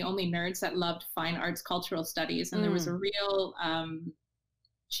like one of the only nerds that loved fine arts, cultural studies. And there was a real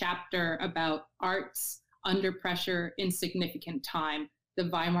chapter about arts under pressure in significant time. The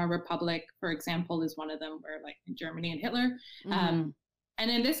Weimar Republic, for example, is one of them, where like in Germany and Hitler. And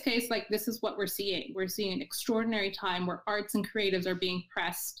in this case, like this is what we're seeing. We're seeing an extraordinary time where arts and creatives are being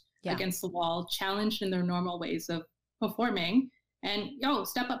pressed against the wall, challenged in their normal ways of performing, and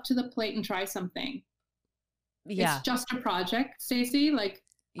step up to the plate and try something. Yeah. It's just a project, Stacey. Like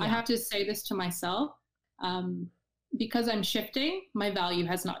I have to say this to myself, because I'm shifting, my value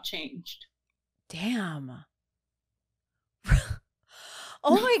has not changed. Damn.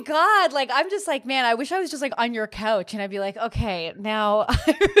 Oh my God. Like, I'm just like, man, I wish I was just like on your couch and I'd be like, okay, now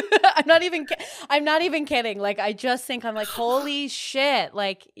I'm not even kidding. Like, I just think I'm like, holy shit.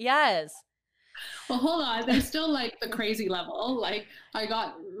 Like, yes. Well, hold on. There's still like the crazy level. Like I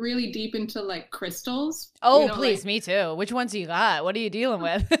got really deep into like crystals. Oh, please. Like, me too. Which ones do you got? What are you dealing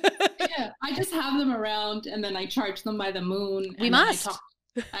with? Yeah. I just have them around and then I charge them by the moon. We must.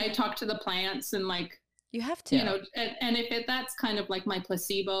 I talk to the plants and like, you have to, and if that's kind of like my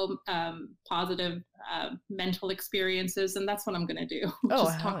placebo, positive mental experiences, and that's what I'm going to do.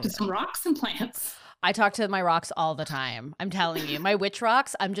 Just talk to some rocks and plants. I talk to my rocks all the time. I'm telling you, my witch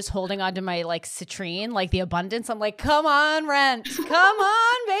rocks, I'm just holding on to my like citrine, like the abundance. I'm like, come on, Rent. Come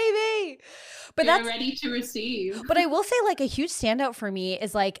on, baby. But You're ready to receive. But I will say like a huge standout for me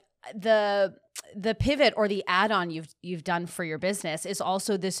is like the pivot or the add-on you've done for your business is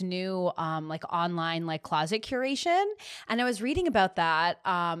also this new like online like closet curation. And I was reading about that.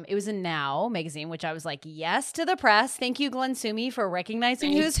 It was in Now magazine, which I was like, yes to the press. Thank you, Glenn Sumi, for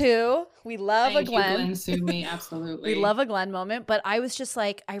recognizing who's who. We love a Glenn. Glenn Sumi, absolutely. We love a Glenn moment. But I was just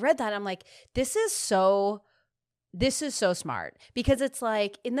like, I read that and I'm like, this is so smart, because it's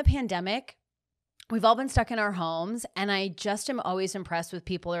like in the pandemic, we've all been stuck in our homes, and I just am always impressed with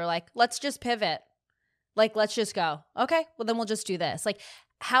people who are like, let's just pivot. Like, let's just go. Okay, well, then we'll just do this. Like,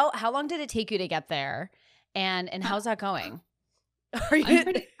 how long did it take you to get there? And how's that going?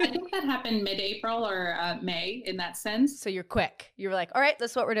 I think that happened mid-April or May in that sense. So you're quick. You were like, all right,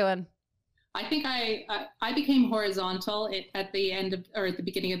 that's what we're doing. I think I became horizontal at the end of, or at the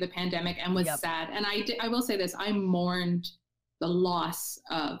beginning of the pandemic, and was sad. And I will say this, I mourned the loss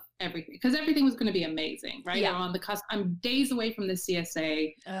of everything, because everything was going to be amazing, right? Yeah. I'm on the cusp. I'm days away from the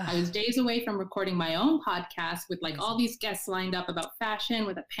CSA. I was days away from recording my own podcast with like all these guests lined up about fashion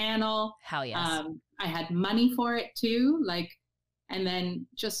with a panel. Hell yes. I had money for it too. Like, and then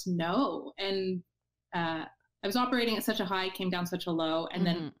just no. And I was operating at such a high, came down such a low. And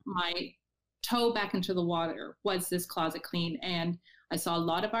then my toe back into the water was this closet clean. And I saw a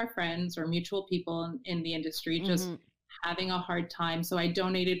lot of our friends or mutual people in the industry just having a hard time. So I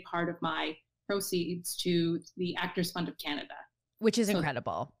donated part of my proceeds to the Actors Fund of Canada. Which is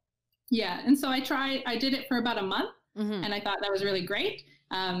incredible. Yeah. And so I did it for about a month, and I thought that was really great.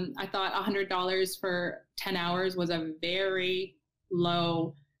 I thought $100 for 10 hours was a very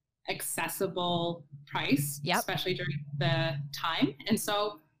low, accessible price, especially during the time. And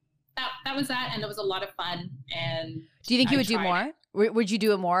so that was that. And it was a lot of fun. And do you think you would do more? Would you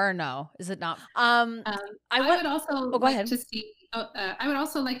do it more or no? Is it not? I would also like to see. I would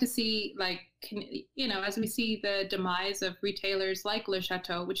also like to see, like, as we see the demise of retailers like Le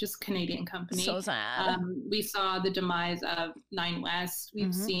Chateau, which is a Canadian company. So sad. We saw the demise of Nine West.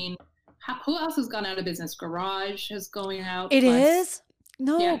 We've seen who else has gone out of business? Garage is going out. It is?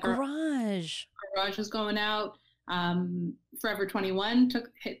 No, yeah, Garage. Garage is going out. Forever 21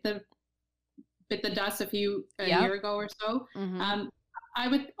 bit the dust a year ago or so. I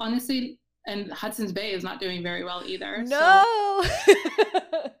would honestly, and Hudson's Bay is not doing very well either. No. So,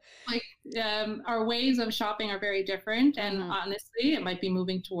 like, our ways of shopping are very different. And honestly, it might be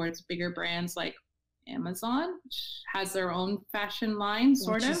moving towards bigger brands like Amazon, which has their own fashion line,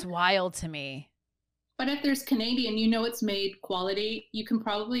 which is wild to me. But if there's Canadian, it's made quality, you can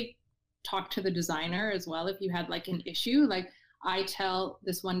probably talk to the designer as well if you had like an issue. Like, I tell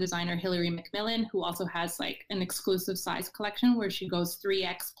this one designer, Hilary McMillan, who also has like an exclusive size collection where she goes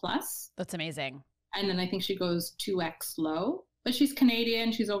 3X plus. That's amazing. And then I think she goes 2X low. But she's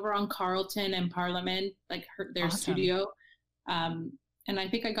Canadian. She's over on Carlton and Parliament, like their studio. And I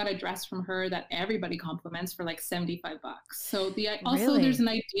think I got a dress from her that everybody compliments for like $75. So there's an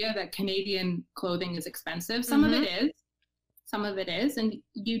idea that Canadian clothing is expensive. Some of it is. Some of it is, and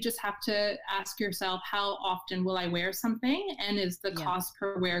you just have to ask yourself, how often will I wear something? And is the cost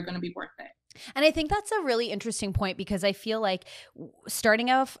per wear going to be worth it? And I think that's a really interesting point, because I feel like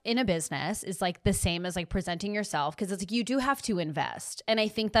starting off in a business is like the same as like presenting yourself, because it's like you do have to invest. And I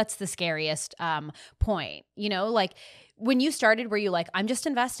think that's the scariest point. Like when you started, were you like, I'm just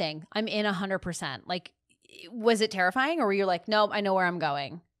investing, I'm in 100%? Like, was it terrifying, or were you like, nope, I know where I'm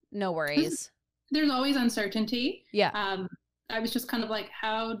going, no worries? There's always uncertainty. Yeah. I was just kind of like,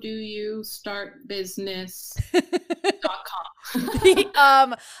 how do you start business.com?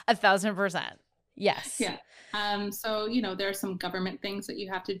 1,000%. Yes. Yeah. So, there are some government things that you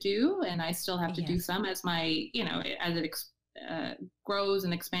have to do, and I still have to do some as my, as it grows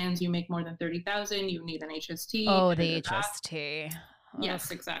and expands, you make more than 30,000, you need an HST. Oh, the HST.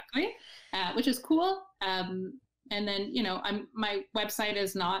 Yes, exactly. Which is cool. And then, my website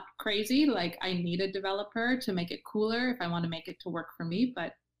is not crazy. Like, I need a developer to make it cooler if I want to make it to work for me,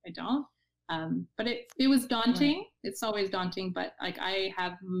 but I don't. But it was daunting. Right. It's always daunting, but like, I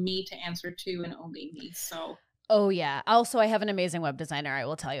have me to answer to and only me. So Oh, yeah. Also, I have an amazing web designer. I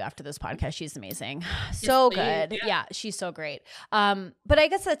will tell you after this podcast. She's amazing. So good. Yeah, she's so great. But I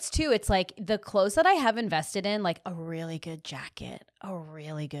guess that's too, it's like the clothes that I have invested in, like a really good jacket, a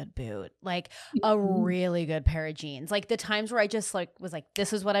really good boot, like a really good pair of jeans. Like the times where I just like was like,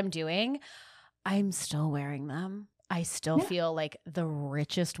 this is what I'm doing. I'm still wearing them. I still feel like the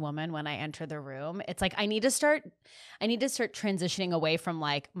richest woman when I enter the room. It's like I need to start transitioning away from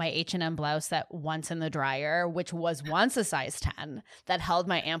like my H&M blouse that once in the dryer, which was once a size 10, that held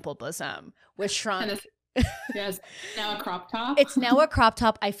my ample bosom, which shrunk. Yes, now a crop top. It's now a crop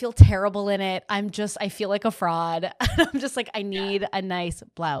top. I feel terrible in it. I feel like a fraud. I'm just like, I need a nice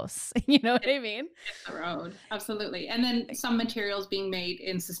blouse. You know what I mean? It's the road. Absolutely. And then some materials being made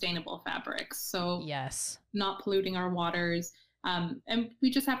in sustainable fabrics. So yes, not polluting our waters. And we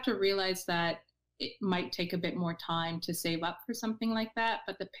just have to realize that it might take a bit more time to save up for something like that,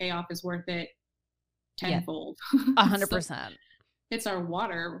 but the payoff is worth it tenfold. 100%. It's our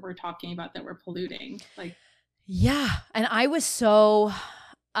water we're talking about that we're polluting. Like, yeah. And I was so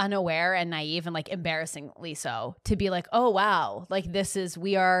unaware and naive and like embarrassingly so to be like, oh, wow, like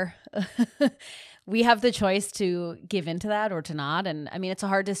we have the choice to give into that or to not. And I mean, it's a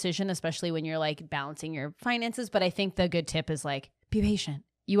hard decision, especially when you're like balancing your finances. But I think the good tip is like, be patient.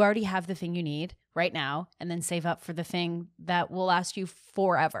 You already have the thing you need right now, and then save up for the thing that will last you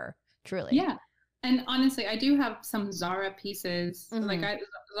forever. Truly. Yeah. And honestly, I do have some Zara pieces. Like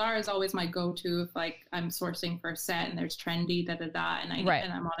Zara is always my go-to if like I'm sourcing for a set and there's trendy, and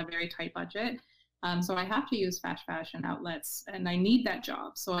I'm on a very tight budget. So I have to use fast fashion outlets, and I need that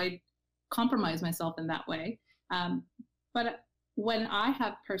job. So I compromise myself in that way. But when I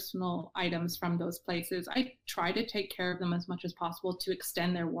have personal items from those places, I try to take care of them as much as possible to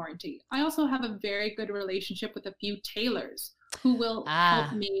extend their warranty. I also have a very good relationship with a few tailors who will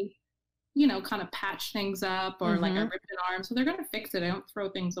help me, kind of patch things up or like a ripped arm. So they're going to fix it. I don't throw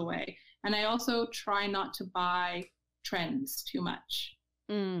things away. And I also try not to buy trends too much.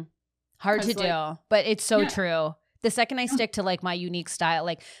 Hard to do, but it's so true. The second I stick to like my unique style,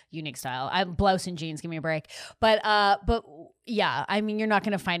 I'm blouse and jeans, give me a break. But yeah, I mean, you're not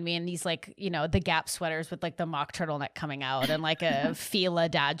going to find me in these like, the Gap sweaters with like the mock turtleneck coming out and like a Fila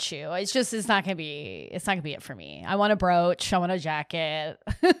dad shoe. It's not going to be it for me. I want a brooch. I want a jacket.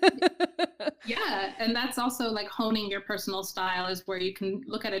 Yeah. And that's also like honing your personal style is where you can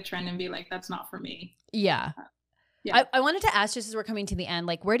look at a trend and be like, that's not for me. Yeah. Yeah. I wanted to ask, just as we're coming to the end,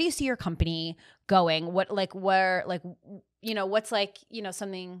 like, where do you see your company going? What's like,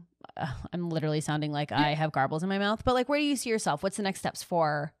 something, I'm literally sounding like I have garbles in my mouth, but like, where do you see yourself? What's the next steps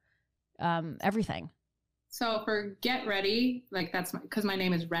for everything? So for Get Ready, like because my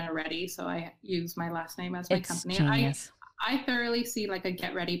name is RENNA REDDIE, so I use my last name as my company. Genius. I thoroughly see like a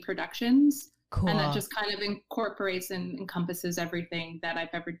Get Ready Productions. Cool. And that just kind of incorporates and encompasses everything that I've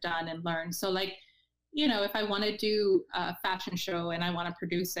ever done and learned. So like, if I want to do a fashion show and I want to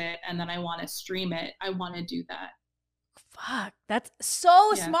produce it and then I want to stream it, I want to do that. Fuck, that's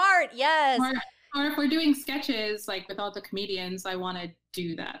so smart. Yes. Or if we're doing sketches, like with all the comedians, I want to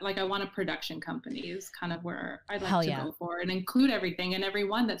do that. Like I want a production company is kind of where I'd like to go for and include everything and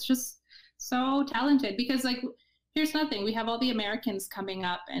everyone that's just so talented. Because like, here's nothing. We have all the Americans coming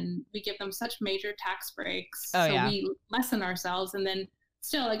up and we give them such major tax breaks. We lessen ourselves. And then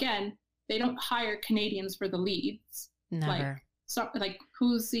still, again, they don't hire Canadians for the leads. Never. Like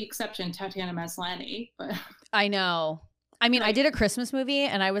who's the exception? Tatiana Maslany. But I know. I mean, I did a Christmas movie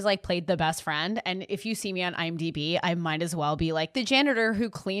and I was like played the best friend. And if you see me on IMDb, I might as well be like the janitor who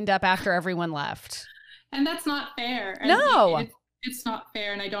cleaned up after everyone left. And that's not fair. No. It's not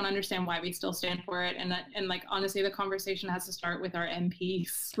fair, and I don't understand why we still stand for it. And like honestly, the conversation has to start with our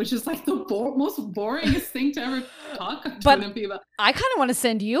MPs, which is like the most boringest thing to ever talk to an MP about. I kind of want to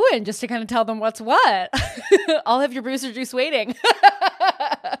send you in just to kind of tell them what's what. I'll have your booster juice waiting.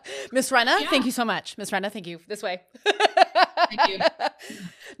 Miss RENNA, thank you so much. Miss RENNA, thank you. This way. Thank you.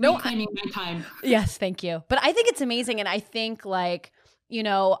 No, reclaiming my time. Yes, thank you. But I think it's amazing, and I think like,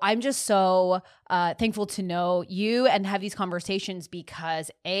 I'm just so thankful to know you and have these conversations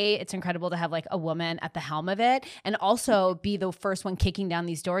because it's incredible to have like a woman at the helm of it, and also be the first one kicking down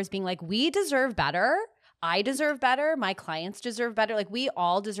these doors being like, we deserve better. I deserve better. My clients deserve better. Like we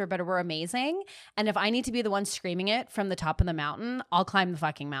all deserve better. We're amazing. And if I need to be the one screaming it from the top of the mountain, I'll climb the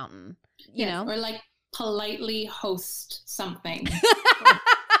fucking mountain, you know? Or like politely host something.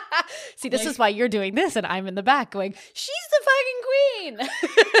 See, this is why you're doing this and I'm in the back going, she's the fucking queen.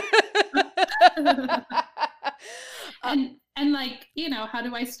 and like, how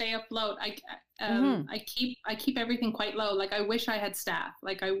do I stay afloat? I keep everything quite low. Like, I wish I had staff.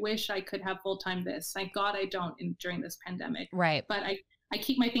 Like, I wish I could have full-time this. Thank God I don't during this pandemic. Right. But I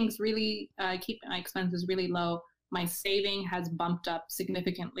keep my things keep my expenses really low. My saving has bumped up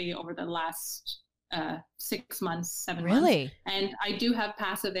significantly over the last 6 months, 7 months. Really? And I do have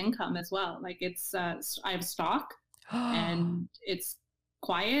passive income as well. Like, it's I have stock and it's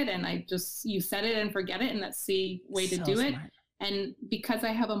quiet, and you set it and forget it, and that's the way to do it. And because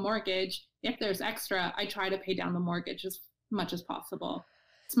I have a mortgage, if there's extra, I try to pay down the mortgage as much as possible.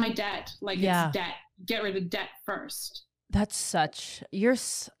 It's my debt. Like, it's debt. Get rid of debt first. That's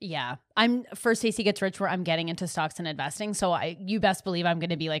I'm for Stacey Gets Rich, where I'm getting into stocks and investing. So you best believe I'm going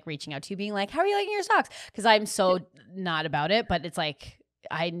to be like reaching out to you being like, how are you liking your stocks? Because I'm so not about it, but it's like,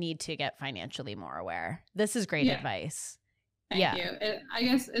 I need to get financially more aware. This is great advice. Thank you. I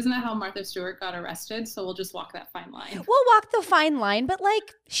guess, isn't that how Martha Stewart got arrested? So we'll just walk that fine line. We'll walk the fine line, but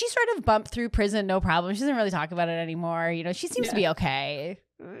like, she sort of bumped through prison, no problem. She doesn't really talk about it anymore. You know, she seems to be okay.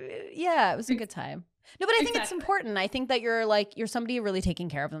 Yeah, it was a good time. No, but I think it's important. I think that you're somebody really taking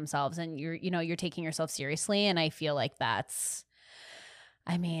care of themselves, and you're taking yourself seriously. And I feel like it's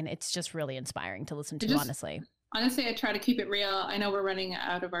just really inspiring to listen to, honestly. Honestly, I try to keep it real. I know we're running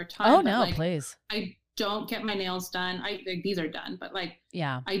out of our time. Oh, no, please. I don't get my nails done. These are done, but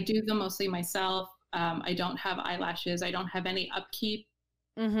I do them mostly myself. I don't have eyelashes. I don't have any upkeep.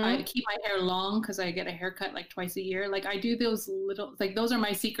 I keep my hair long because I get a haircut like twice a year. Like, I do those little, those are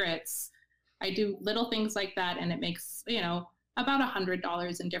my secrets. I do little things like that, and it makes, about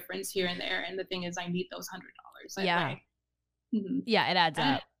 $100 in difference here and there. And the thing is, I need those $100. Yeah. Yeah, it adds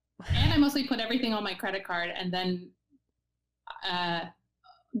up. And I mostly put everything on my credit card and then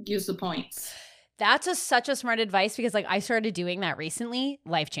use the points. That's such a smart advice, because I started doing that recently.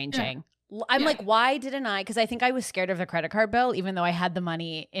 Life-changing. Yeah. I'm like, why didn't I? Because I think I was scared of the credit card bill, even though I had the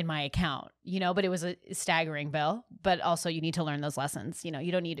money in my account, but it was a staggering bill. But also, you need to learn those lessons. You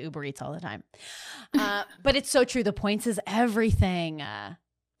don't need Uber Eats all the time. But it's so true. The points is everything.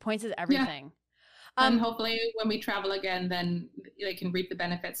 Points is everything. Yeah. And hopefully when we travel again, then they can reap the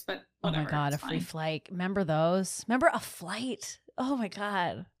benefits. But whatever, oh my God, free flight. Remember those? Remember a flight? Oh my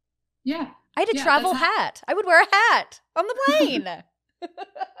God. Yeah. I had a travel hat. I would wear a hat on the plane.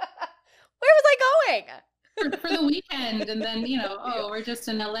 Where was I going? For the weekend. And then, we're just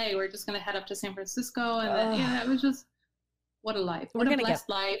in LA. We're just going to head up to San Francisco. And then, it was just, what a life. What a blessed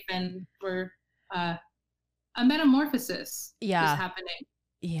life. And we're, a metamorphosis is happening.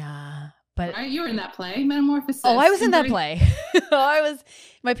 Yeah. But right? You were in that play, Metamorphosis. Oh, I was in that play.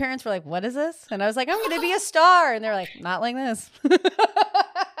 My parents were like, what is this? And I was like, I'm going to be a star. And they're like, not like this.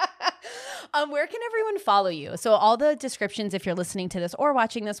 Where can everyone follow you? So all the descriptions, if you're listening to this or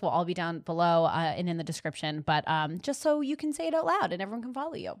watching this, will all be down below and in the description. But just so you can say it out loud and everyone can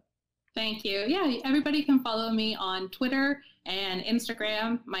follow you. Thank you. Yeah, everybody can follow me on Twitter and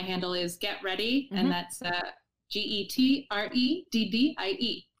Instagram. My handle is Get Reddie, and that's GETREDDIE.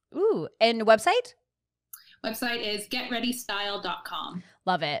 Ooh, and website? Website is getreddystyle.com.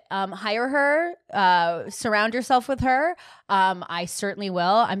 Love it. Hire her, surround yourself with her. I certainly will.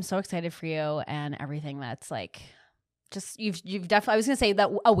 I'm so excited for you and everything that's you've definitely, I was going to say that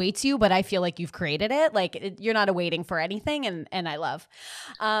awaits you, but I feel like you've created it. You're not awaiting for anything, and I love.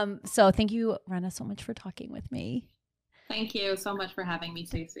 So thank you, RENNA, so much for talking with me. Thank you so much for having me,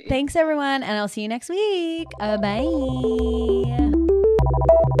 Stacey. Thanks, everyone, and I'll see you next week. Bye.